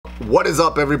What is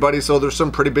up, everybody? So there's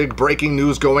some pretty big breaking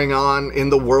news going on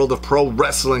in the world of pro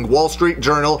wrestling. Wall Street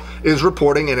Journal is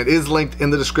reporting, and it is linked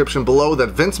in the description below, that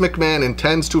Vince McMahon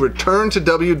intends to return to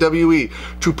WWE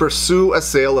to pursue a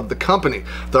sale of the company.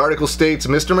 The article states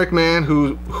Mr. McMahon,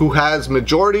 who has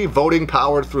majority voting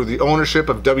power through the ownership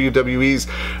of WWE's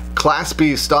Class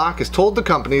B stock, has told the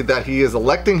company that he is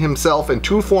electing himself and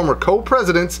two former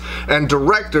co-presidents and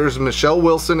directors, Michelle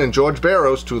Wilson and George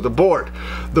Barrows, to the board.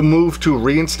 The move to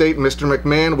reinstate Mr.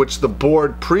 McMahon, which the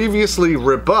board previously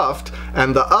rebuffed,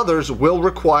 and the others will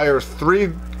require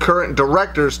 3 current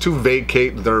directors to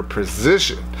vacate their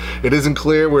position. It isn't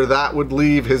clear where that would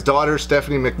leave his daughter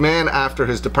Stephanie McMahon after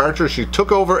his departure. She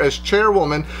took over as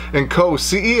chairwoman and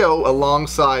co-CEO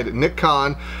alongside Nick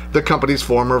Khan, the company's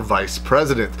former vice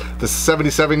president. The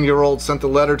 77-year-old sent a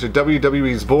letter to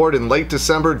WWE's board in late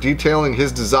December detailing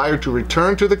his desire to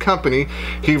return to the company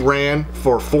he ran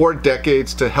for 4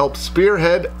 decades to help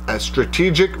spearhead a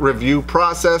strategic review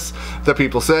process. The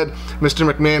people said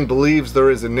Mr. McMahon believes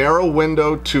there is a narrow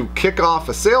window to kick off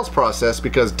a sales process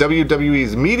because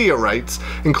WWE's media rights,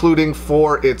 including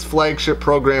for its flagship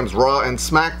programs Raw and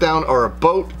SmackDown, are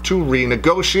about to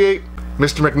renegotiate.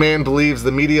 Mr. McMahon believes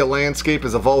the media landscape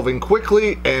is evolving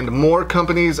quickly and more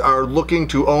companies are looking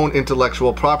to own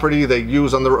intellectual property they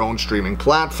use on their own streaming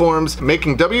platforms,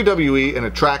 making WWE an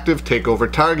attractive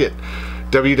takeover target.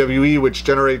 WWE, which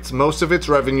generates most of its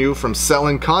revenue from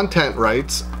selling content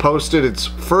rights, posted its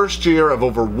first year of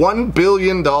over $1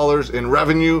 billion in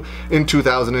revenue in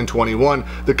 2021.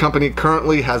 The company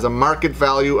currently has a market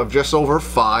value of just over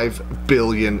 $5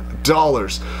 billion.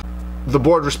 The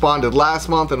board responded last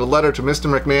month in a letter to Mr.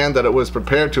 McMahon that it was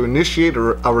prepared to initiate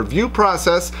a review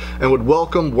process and would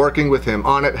welcome working with him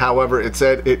on it. However, it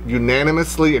said it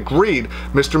unanimously agreed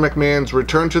Mr. McMahon's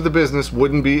return to the business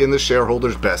wouldn't be in the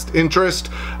shareholders' best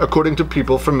interest, according to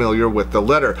people familiar with the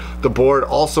letter. The board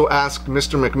also asked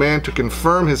Mr. McMahon to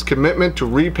confirm his commitment to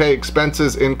repay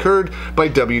expenses incurred by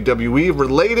WWE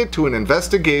related to an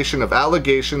investigation of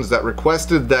allegations that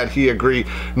requested that he agree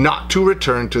not to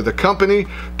return to the company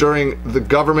during the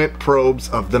government probes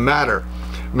of the matter.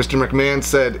 Mr. McMahon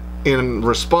said in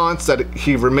response that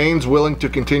he remains willing to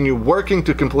continue working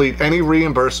to complete any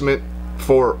reimbursement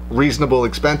for reasonable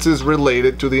expenses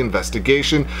related to the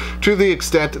investigation to the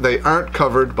extent they aren't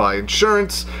covered by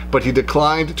insurance, but he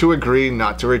declined to agree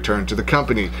not to return to the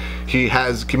company. He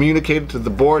has communicated to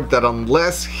the board that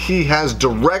unless he has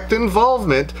direct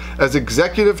involvement as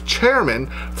executive chairman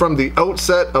from the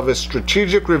outset of a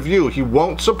strategic review, he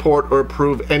won't support or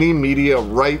approve any media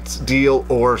rights deal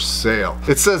or sale.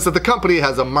 It says that the company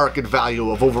has a market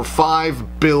value of over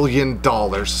 $5 billion,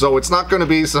 so it's not going to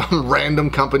be some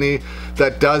random company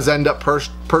that does end up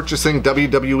purchasing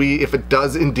WWE if it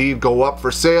does indeed go up for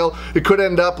sale. It could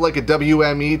end up like a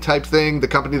WME type thing, the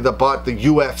company that bought the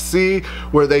UFC,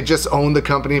 where they just own the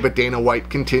company but Dana White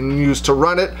continues to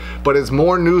run it. But as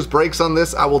more news breaks on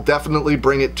this, I will definitely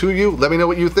bring it to you. Let me know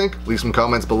what you think. Leave some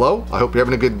comments below. I hope you're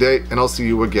having a good day, and I'll see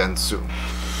you again soon.